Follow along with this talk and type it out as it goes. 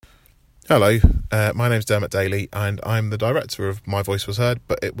Hello, my name's Dermot Daly and I'm the director of My Voice Was Heard,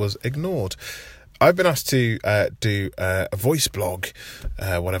 but it was ignored. I've been asked to do a voice blog,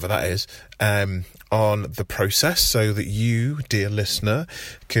 whatever that is, on the process so that you, dear listener,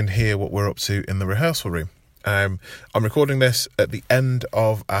 can hear what we're up to in the rehearsal room. I'm recording this at the end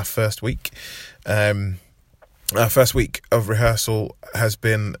of our first week. Our first week of rehearsal has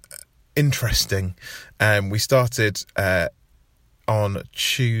been interesting. We started on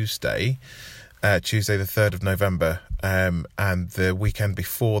Tuesday the 3rd of November, and the weekend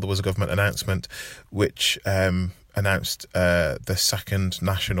before there was a government announcement which announced the second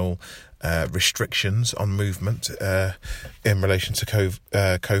national restrictions on movement in relation to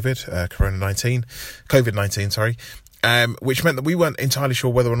COVID-19, which meant that we weren't entirely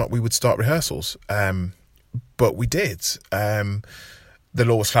sure whether or not we would start rehearsals, but we did. The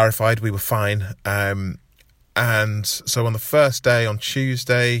law was clarified, we were fine, and so on the first day, on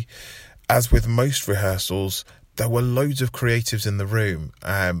Tuesday, as with most rehearsals, there were loads of creatives in the room,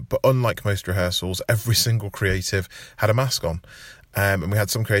 but unlike most rehearsals, every single creative had a mask on. And we had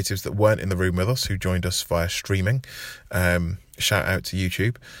some creatives that weren't in the room with us who joined us via streaming. Shout out to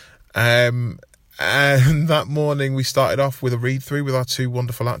YouTube. And that morning we started off with a read-through with our two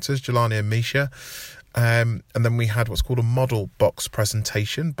wonderful actors, Jelani and Misha. And then we had what's called a model box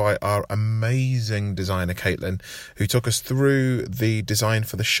presentation by our amazing designer Caitlin, who took us through the design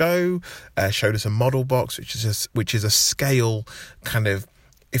for the show, showed us a model box, which is a scale kind of,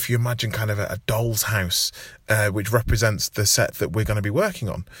 if you imagine kind of a doll's house, which represents the set that we're going to be working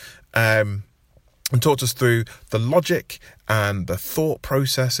on, and talked us through the logic and the thought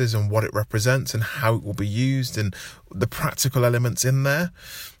processes and what it represents and how it will be used and the practical elements in there.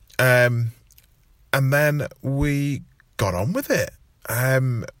 And then we got on with it.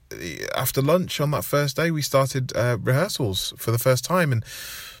 After lunch on that first day, we started rehearsals for the first time. And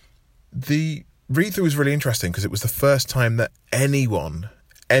the read-through was really interesting because it was the first time that anyone,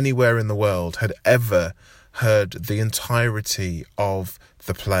 anywhere in the world, had ever heard the entirety of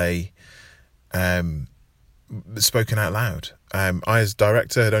the play spoken out loud. I, as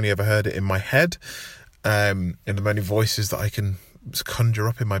director, had only ever heard it in my head, in the many voices that I can conjure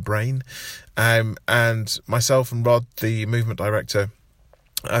up in my brain, and myself and Rod, the movement director,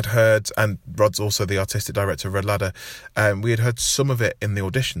 had heard, and Rod's also the artistic director of Red Ladder, we had heard some of it in the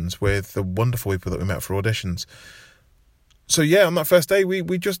auditions with the wonderful people that we met for auditions. So yeah, on that first day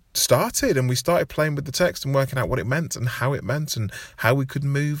we just started, and we started playing with the text and working out what it meant and how we could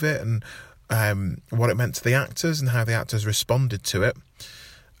move it, and what it meant to the actors and how the actors responded to it.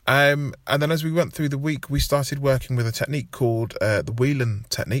 And then as we went through the week, we started working with a technique called the Whelan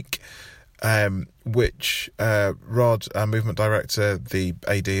technique, which Rod, our movement director, the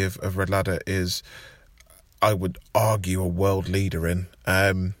AD of Red Ladder, is, I would argue, a world leader in.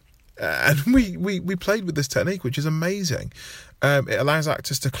 And we played with this technique, which is amazing. It allows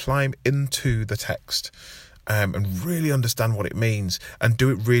actors to climb into the text and really understand what it means and do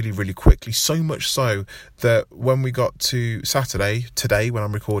it really, really quickly. So much so that when we got to Saturday, today, when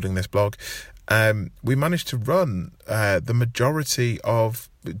I'm recording this blog, we managed to run the majority of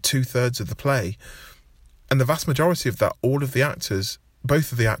 2/3 of the play. And the vast majority of that, all of the actors,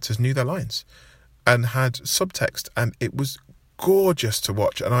 both of the actors knew their lines and had subtext. And it was gorgeous to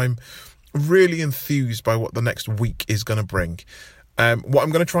watch. And I'm really enthused by what the next week is going to bring. What I'm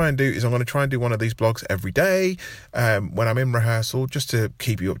going to try and do is I'm going to try and do one of these blogs every day when I'm in rehearsal, just to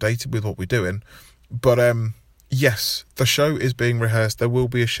keep you updated with what we're doing. But yes, the show is being rehearsed. There will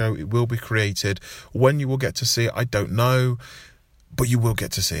be a show. It will be created. When you will get to see it, I don't know, but you will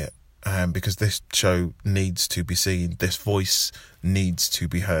get to see it because this show needs to be seen. This voice needs to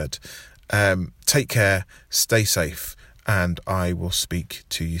be heard. Take care, stay safe, and I will speak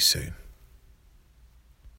to you soon.